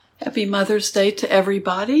Happy Mother's Day to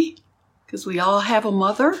everybody, because we all have a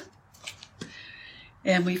mother,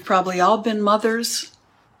 and we've probably all been mothers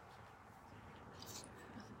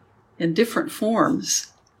in different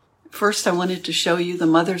forms. First, I wanted to show you the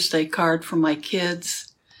Mother's Day card from my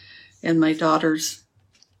kids and my daughter's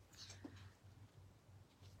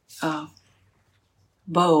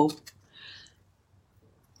bow.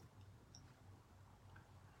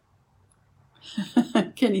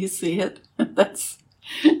 Can you see it?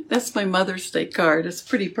 That's my Mother's Day card. It's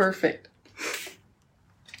pretty perfect.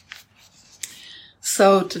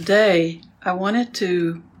 So today I wanted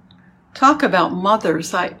to talk about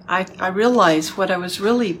mothers. I realized what I was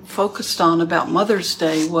really focused on about Mother's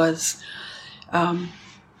Day was, I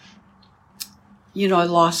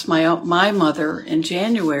lost my mother in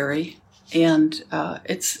January, and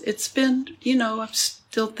it's been, I'm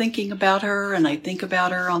still thinking about her, and I think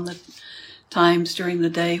about her on the times during the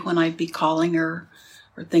day when I'd be calling her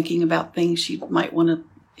or thinking about things she might want to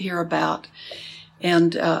hear about.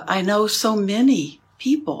 And I know so many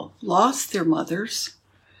people lost their mothers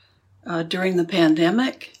during the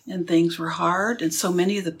pandemic, and things were hard. And so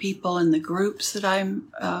many of the people in the groups that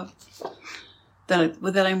I'm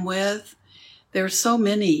with, there are so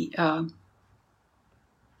many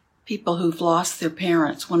people who've lost their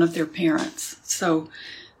parents, one of their parents. So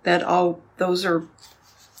those are,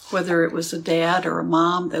 whether it was a dad or a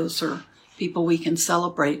mom, those are people we can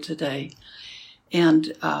celebrate today.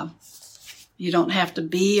 And you don't have to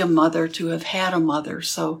be a mother to have had a mother.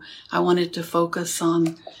 So I wanted to focus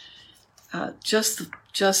on just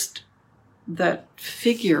that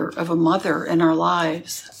figure of a mother in our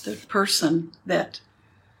lives, the person that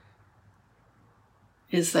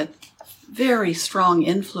is that very strong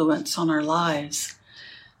influence on our lives.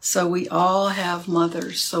 So we all have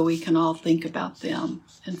mothers, so we can all think about them.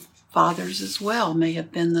 And fathers as well may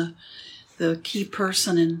have been the key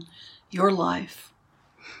person in your life.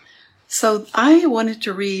 So I wanted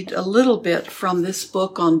to read a little bit from this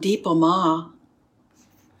book on Dipa Ma.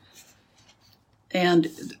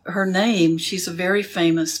 And her name, she's a very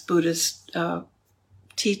famous Buddhist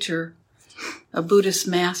teacher, a Buddhist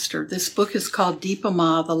master. This book is called Dipa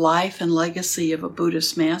Ma, The Life and Legacy of a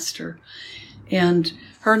Buddhist Master. And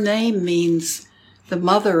her name means the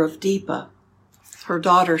mother of Dipa. Her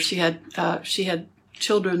daughter, she had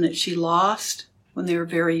children that she lost when they were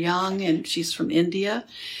very young, and she's from India.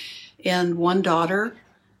 And one daughter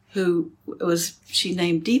she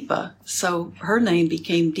named Dipa, so her name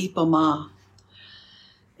became Dipa Ma.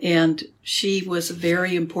 And she was a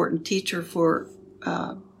very important teacher for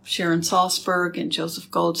Sharon Salzberg and Joseph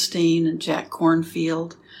Goldstein and Jack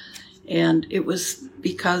Kornfield. And it was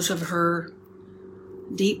because of her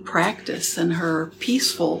deep practice and her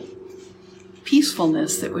peacefulness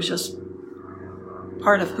that was just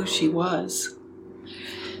part of who she was.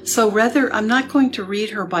 So I'm not going to read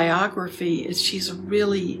her biography. She's a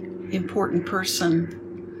really important person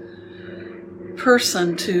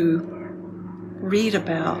to read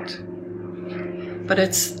about. But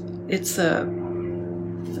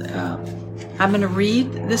I'm going to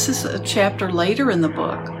read, this is a chapter later in the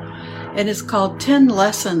book, and it's called 10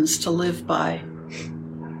 Lessons to Live By.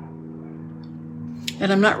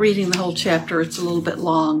 And I'm not reading the whole chapter, it's a little bit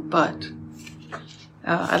long, but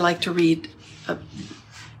I'd like to read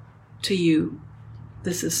to you.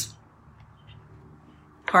 This is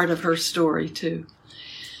part of her story too.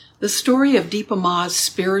 The story of Dipa Ma's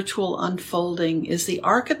spiritual unfolding is the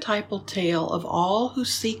archetypal tale of all who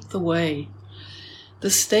seek the way. The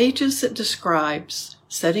stages it describes: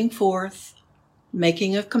 setting forth,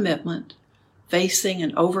 making a commitment, facing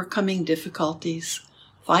and overcoming difficulties,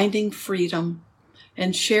 finding freedom,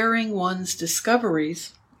 and sharing one's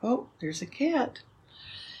discoveries. Oh, there's a cat.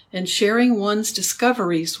 And sharing one's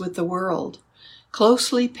discoveries with the world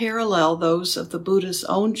closely parallel those of the Buddha's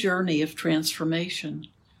own journey of transformation.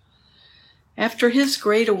 After his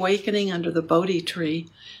great awakening under the Bodhi tree,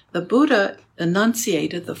 the Buddha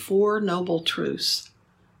enunciated the Four Noble Truths.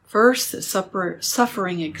 First, that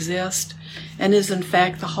suffering exists and is in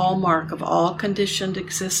fact the hallmark of all conditioned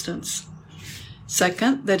existence.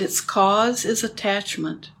 Second, that its cause is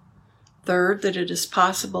attachment. Third, that it is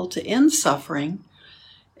possible to end suffering.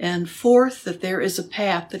 And fourth, that there is a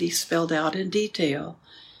path that he spelled out in detail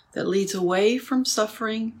that leads away from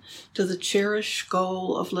suffering to the cherished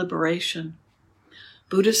goal of liberation.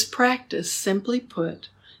 Buddhist practice, simply put,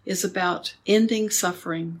 is about ending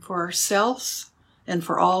suffering for ourselves and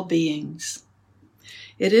for all beings.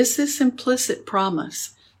 It is this implicit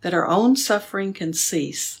promise that our own suffering can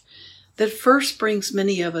cease that first brings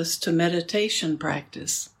many of us to meditation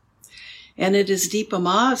practice. And it is Dipa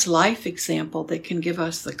Ma's life example that can give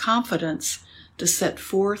us the confidence to set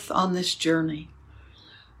forth on this journey.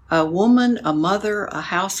 A woman, a mother, a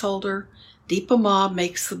householder, Dipa Ma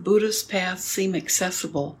makes the Buddha's path seem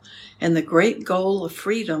accessible and the great goal of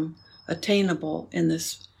freedom attainable in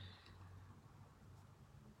this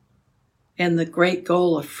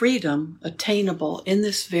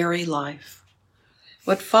very life.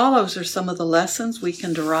 What follows are some of the lessons we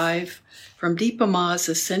can derive from Dipa Ma's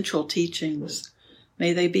essential teachings.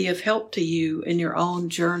 May they be of help to you in your own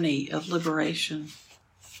journey of liberation.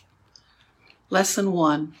 Lesson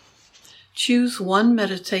 1. Choose one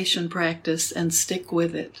meditation practice and stick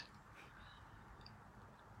with it.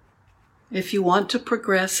 If you want to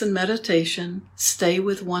progress in meditation, stay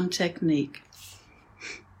with one technique.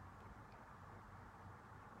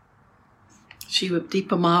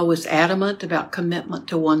 Dipa Ma was adamant about commitment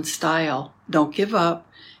to one style. Don't give up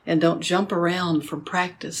and don't jump around from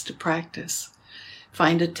practice to practice.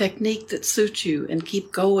 Find a technique that suits you and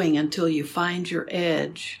keep going until you find your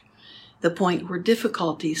edge, the point where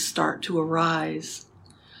difficulties start to arise.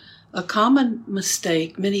 A common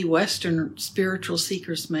mistake many Western spiritual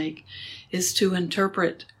seekers make is to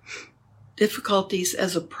interpret difficulties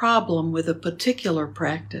as a problem with a particular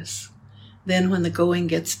practice. Then when the going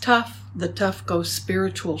gets tough, the tough go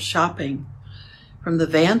spiritual shopping. From the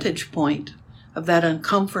vantage point of that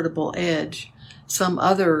uncomfortable edge, some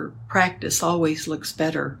other practice always looks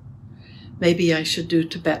better. Maybe I should do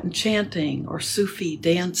Tibetan chanting or Sufi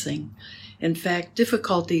dancing. In fact,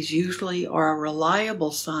 difficulties usually are a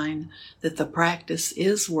reliable sign that the practice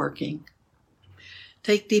is working.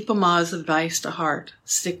 Take Dipa Ma's advice to heart.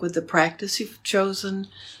 Stick with the practice you've chosen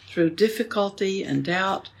through difficulty and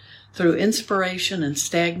doubt, through inspiration and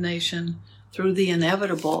stagnation, through the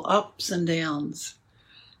inevitable ups and downs.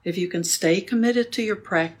 If you can stay committed to your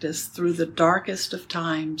practice through the darkest of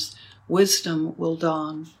times, wisdom will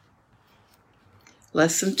dawn.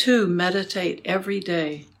 Lesson 2, meditate every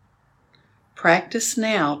day. Practice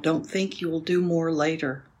now, don't think you will do more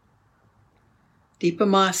later. Dipa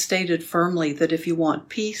Ma stated firmly that if you want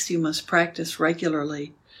peace, you must practice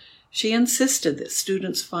regularly. She insisted that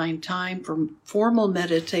students find time for formal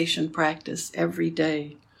meditation practice every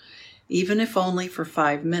day, even if only for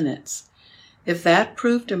 5 minutes. If that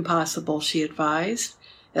proved impossible, she advised,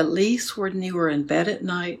 at least when you were in bed at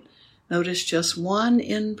night, notice just one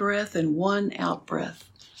in-breath and one out-breath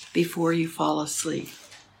before you fall asleep.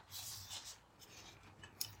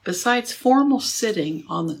 Besides formal sitting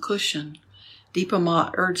on the cushion, Dipa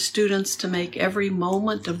Ma urged students to make every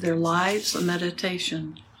moment of their lives a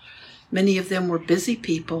meditation. Many of them were busy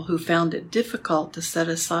people who found it difficult to set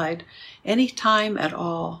aside any time at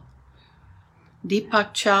all.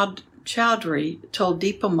 Deepak Chowdhury told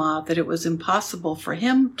Dipa Ma that it was impossible for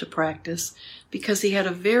him to practice because he had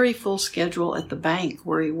a very full schedule at the bank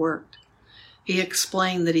where he worked. He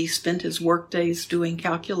explained that he spent his workdays doing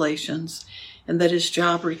calculations and that his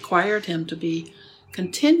job required him to be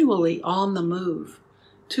continually on the move,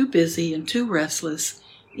 too busy and too restless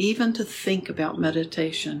even to think about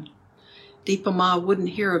meditation. Dipa Ma wouldn't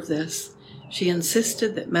hear of this. She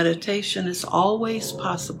insisted that meditation is always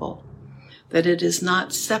possible, that it is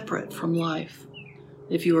not separate from life.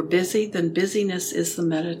 If you are busy, then busyness is the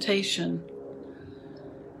meditation.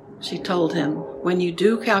 She told him, when you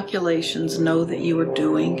do calculations, know that you are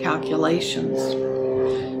doing calculations.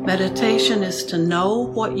 Meditation is to know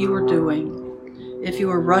what you are doing. If you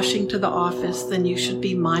are rushing to the office, then you should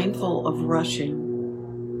be mindful of rushing.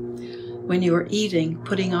 When you are eating,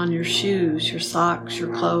 putting on your shoes, your socks,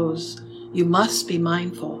 your clothes, you must be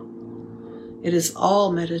mindful. It is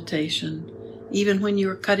all meditation. Even when you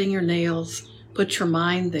are cutting your nails, put your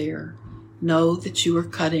mind there. Know that you are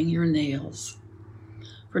cutting your nails.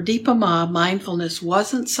 For Dipa Ma, mindfulness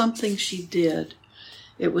wasn't something she did.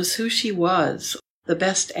 It was who she was. The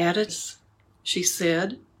best attitude, she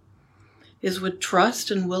said, is with trust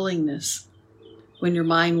and willingness. When your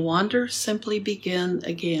mind wanders, simply begin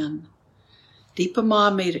again. Dipa Ma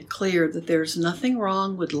made it clear that there's nothing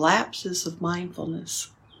wrong with lapses of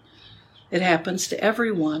mindfulness. It happens to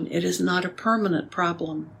everyone. It is not a permanent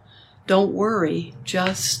problem. Don't worry,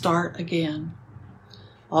 just start again.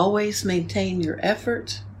 Always maintain your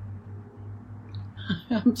effort.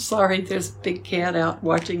 I'm sorry, there's a big cat out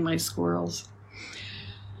watching my squirrels.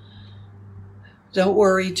 Don't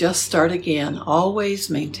worry, just start again. Always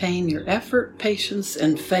maintain your effort, patience,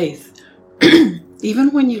 and faith,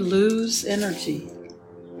 even when you lose energy.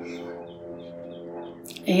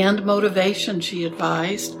 And motivation, she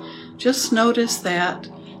advised. Just notice that,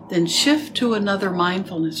 then shift to another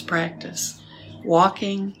mindfulness practice,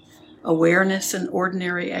 walking, awareness in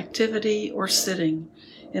ordinary activity, or sitting,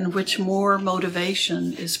 in which more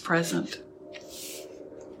motivation is present.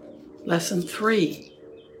 Lesson 3.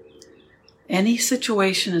 Any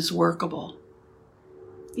situation is workable.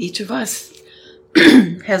 Each of us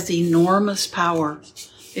has enormous power.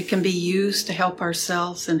 It can be used to help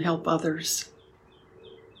ourselves and help others.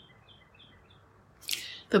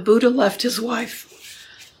 The Buddha left his wife.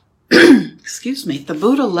 The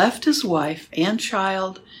Buddha left his wife and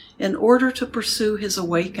child in order to pursue his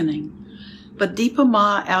awakening. But Dipa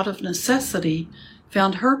Ma, out of necessity,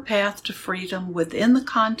 found her path to freedom within the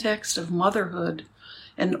context of motherhood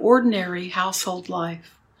and ordinary household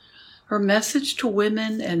life. Her message to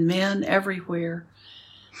women and men everywhere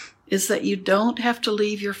is that you don't have to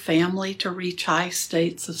leave your family to reach high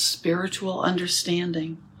states of spiritual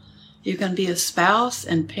understanding. You can be a spouse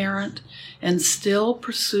and parent and still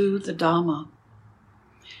pursue the Dhamma.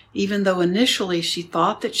 Even though initially she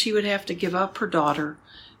thought that she would have to give up her daughter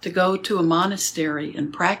to go to a monastery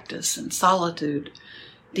and practice in solitude,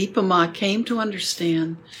 Dipa Ma came to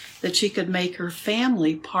understand that she could make her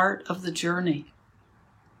family part of the journey.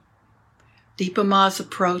 Dipa Ma's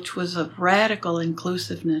approach was of radical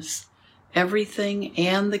inclusiveness, everything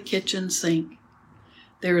and the kitchen sink.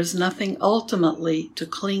 There is nothing ultimately to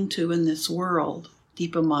cling to in this world,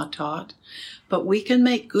 Dipa Ma taught, but we can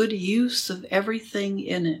make good use of everything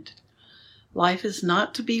in it. Life is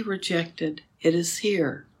not to be rejected, it is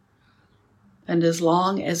here. And as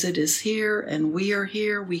long as it is here and we are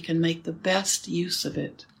here, we can make the best use of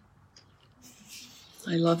it.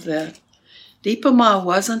 I love that. Dipa Ma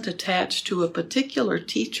wasn't attached to a particular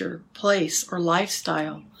teacher, place, or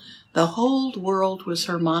lifestyle. The whole world was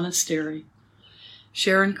her monastery.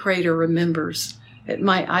 Sharon Crater remembers, at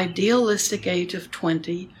my idealistic age of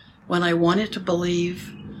 20, when I wanted to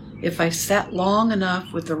believe if I sat long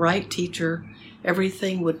enough with the right teacher,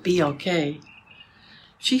 everything would be okay.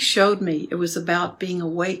 She showed me it was about being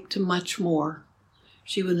awake to much more.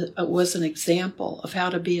 She was an example of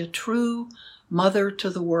how to be a true mother to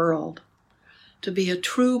the world. To be a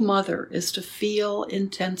true mother is to feel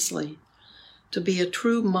intensely. To be a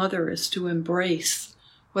true mother is to embrace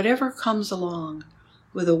whatever comes along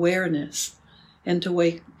with awareness and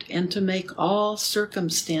to make all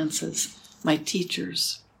circumstances my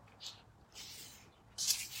teachers.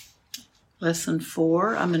 Lesson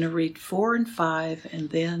 4, I'm going to read 4 and 5 and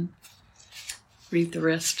then read the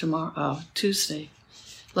rest Tuesday.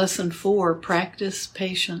 Lesson 4, practice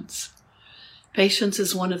patience. Patience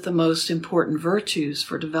is one of the most important virtues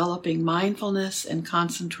for developing mindfulness and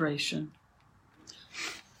concentration.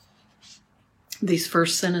 These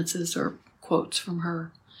first sentences are quotes from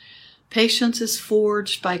her. Patience is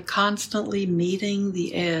forged by constantly meeting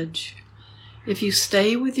the edge. If you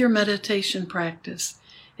stay with your meditation practice,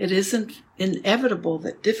 it isn't inevitable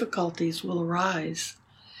that difficulties will arise.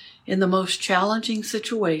 In the most challenging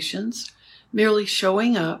situations, merely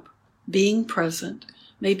showing up, being present,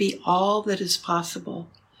 may be all that is possible,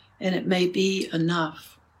 and it may be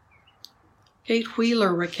enough. Kate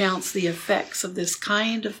Wheeler recounts the effects of this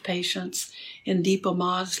kind of patience in Dipa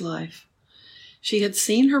Ma's life. She had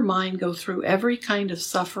seen her mind go through every kind of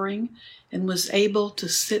suffering and was able to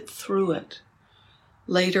sit through it.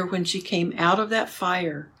 Later, when she came out of that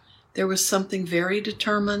fire, there was something very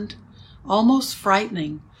determined, almost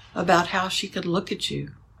frightening, about how she could look at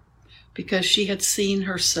you, because she had seen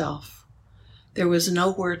herself. There was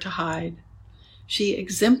nowhere to hide. She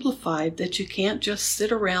exemplified that you can't just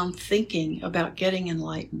sit around thinking about getting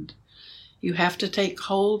enlightened. You have to take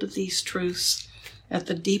hold of these truths at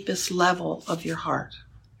the deepest level of your heart.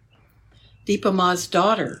 Dipa Ma's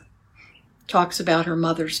daughter talks about her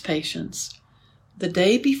mother's patience. The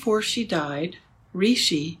day before she died,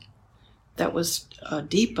 Rishi, that was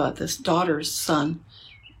Dipa, this daughter's son,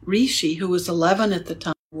 Rishi, who was 11 at the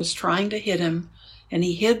time, was trying to hit him, and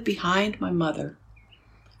he hid behind my mother.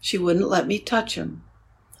 She wouldn't let me touch him.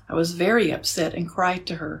 I was very upset and cried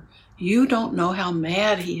to her, "You don't know how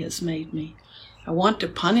mad he has made me. I want to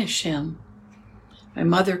punish him." My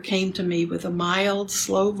mother came to me with a mild,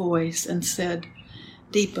 slow voice and said,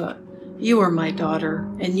 "Dipa, you are my daughter,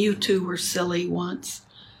 and you too were silly once.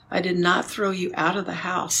 I did not throw you out of the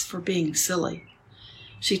house for being silly."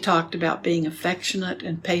 She talked about being affectionate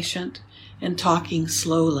and patient and talking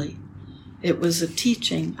slowly. It was a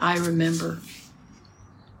teaching I remember.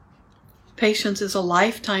 Patience is a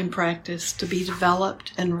lifetime practice to be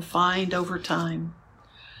developed and refined over time.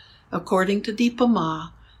 According to Dipa Ma,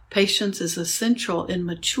 patience is essential in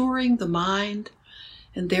maturing the mind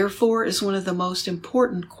and therefore is one of the most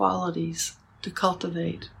important qualities to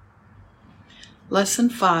cultivate. Lesson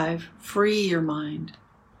 5, free your mind.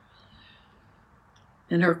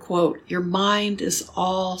 In her quote, "Your mind is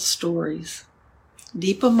all stories."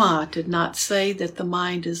 Dipa Ma did not say that the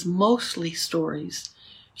mind is mostly stories.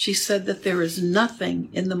 she said that there is nothing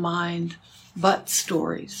in the mind but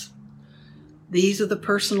stories. These are the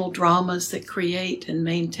personal dramas that create and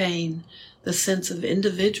maintain the sense of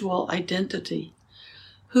individual identity,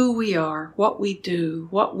 who we are, what we do,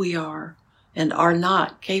 what we are and are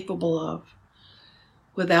not capable of.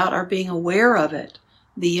 Without our being aware of it,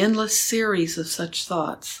 the endless series of such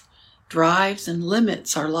thoughts drives and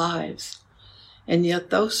limits our lives, and yet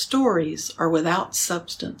those stories are without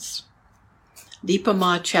substance. Dipa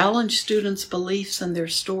Ma challenged students' beliefs in their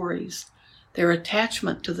stories, their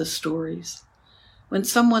attachment to the stories. When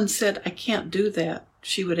someone said, "I can't do that,"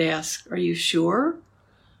 she would ask, "Are you sure?"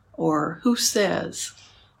 Or "Who says?"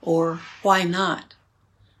 Or "Why not?"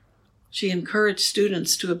 She encouraged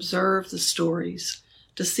students to observe the stories,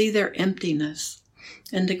 to see their emptiness,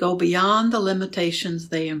 and to go beyond the limitations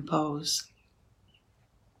they impose.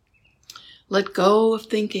 Let go of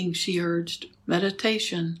thinking, she urged.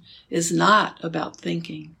 Meditation is not about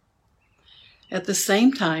thinking. At the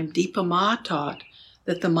same time, Dipa Ma taught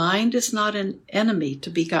that the mind is not an enemy to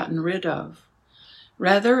be gotten rid of.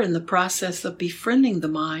 Rather, in the process of befriending the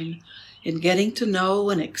mind, in getting to know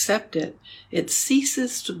and accept it, it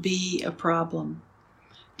ceases to be a problem.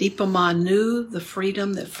 Dipa Ma knew the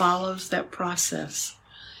freedom that follows that process.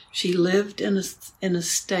 She lived in a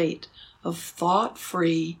state of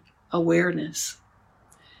thought-free awareness.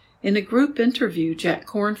 In a group interview, Jack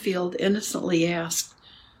Kornfield innocently asked,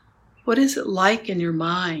 "What is it like in your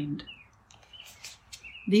mind?"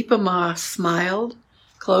 Dipa Ma smiled,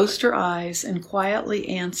 closed her eyes, and quietly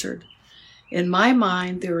answered, "In my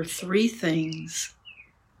mind there are 3 things: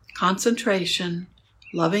 concentration,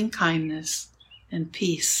 loving kindness, and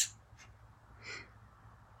peace."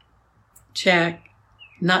 Jack,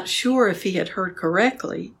 not sure if he had heard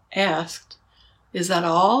correctly, asked, "Is that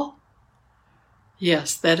all?"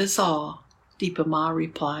 "Yes, that is all," Dipa Ma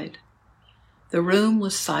replied. The room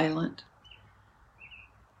was silent.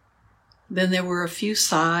 Then there were a few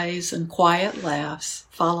sighs and quiet laughs,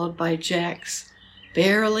 followed by Jack's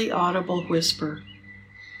barely audible whisper,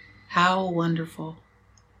 "How wonderful."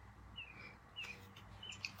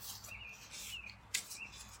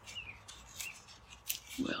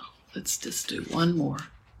 Well, let's just do one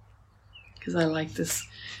more, because I like this.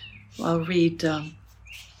 I'll read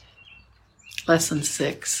Lesson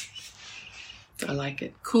 6. I like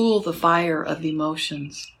it. Cool the fire of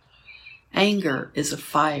emotions. Anger is a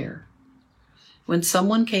fire. When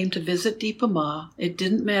someone came to visit Dipa Ma, it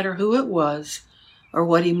didn't matter who it was, or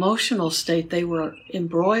what emotional state they were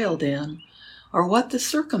embroiled in, or what the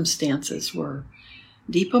circumstances were.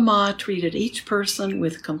 Dipa Ma treated each person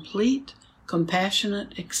with complete,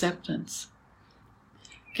 compassionate acceptance.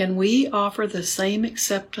 Can we offer the same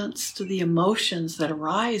acceptance to the emotions that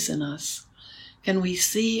arise in us? Can we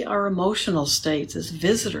see our emotional states as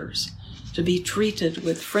visitors to be treated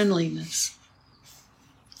with friendliness,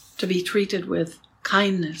 to be treated with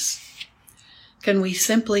kindness? Can we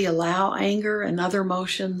simply allow anger and other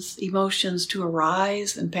emotions to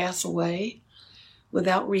arise and pass away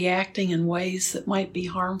without reacting in ways that might be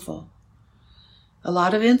harmful? A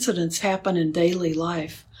lot of incidents happen in daily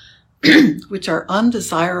life which are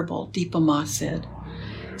undesirable, Dipa Ma said.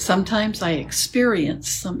 Sometimes I experience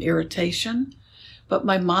some irritation, but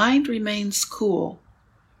my mind remains cool.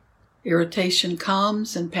 Irritation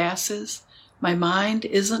comes and passes. My mind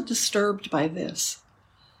isn't disturbed by this.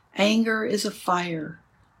 Anger is a fire,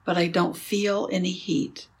 but I don't feel any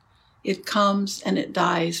heat. It comes and it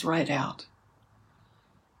dies right out.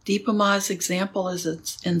 Dipa Ma's example is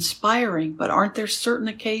inspiring, but aren't there certain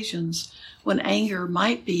occasions when anger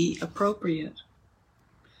might be appropriate?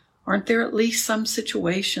 Aren't there at least some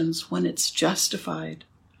situations when it's justified?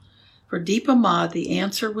 For Dipa Ma, the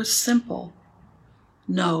answer was simple.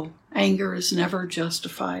 No, anger is never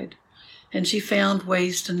justified, and she found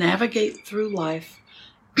ways to navigate through life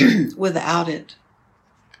without it.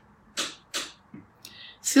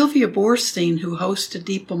 Sylvia Boorstein, who hosted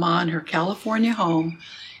Dipa Ma in her California home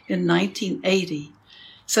in 1980,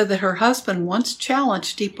 said that her husband once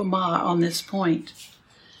challenged Dipa Ma on this point.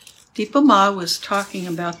 Dipa Ma was talking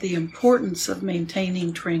about the importance of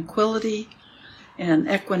maintaining tranquility and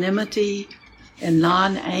equanimity and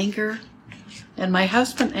non-anger, and my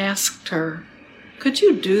husband asked her, "Could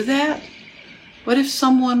you do that? What if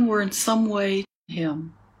someone were in some way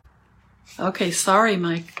him?" Okay, sorry,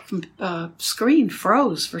 my screen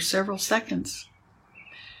froze for several seconds.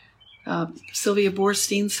 Sylvia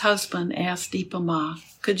Boorstein's husband asked Dipa Ma,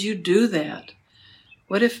 "Could you do that?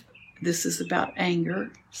 What if," this is about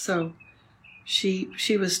anger, so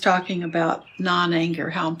she was talking about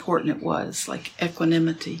non-anger, how important it was, like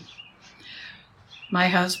equanimity. My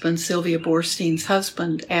husband, Sylvia Boorstein's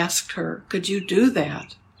husband, asked her, "Could you do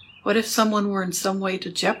that?" What if someone were in some way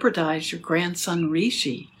to jeopardize your grandson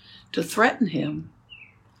Rishi, to threaten him?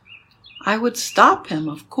 I would stop him,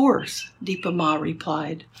 of course, Dipa Ma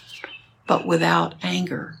replied, but without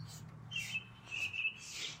anger.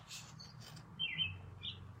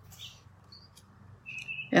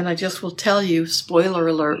 And I just will tell you, spoiler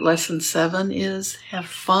alert, lesson 7 is have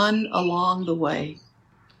fun along the way.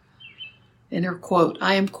 In her quote,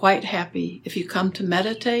 I am quite happy. If you come to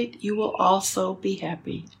meditate, you will also be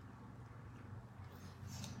happy.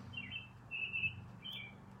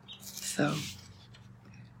 So,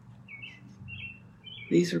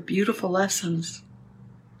 these are beautiful lessons.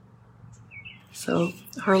 So,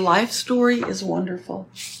 her life story is wonderful.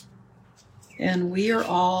 And we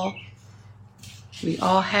all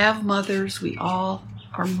have mothers. We all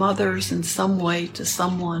are mothers in some way to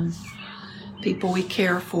someone. People we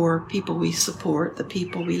care for, people we support, the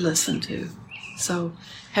people we listen to. So,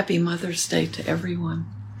 happy Mother's Day to everyone.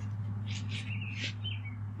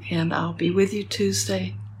 And I'll be with you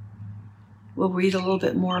Tuesday. We'll read a little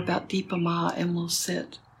bit more about Dipa Ma and we'll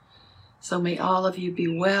sit. So may all of you be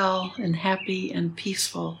well and happy and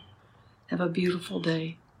peaceful. Have a beautiful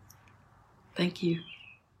day. Thank you.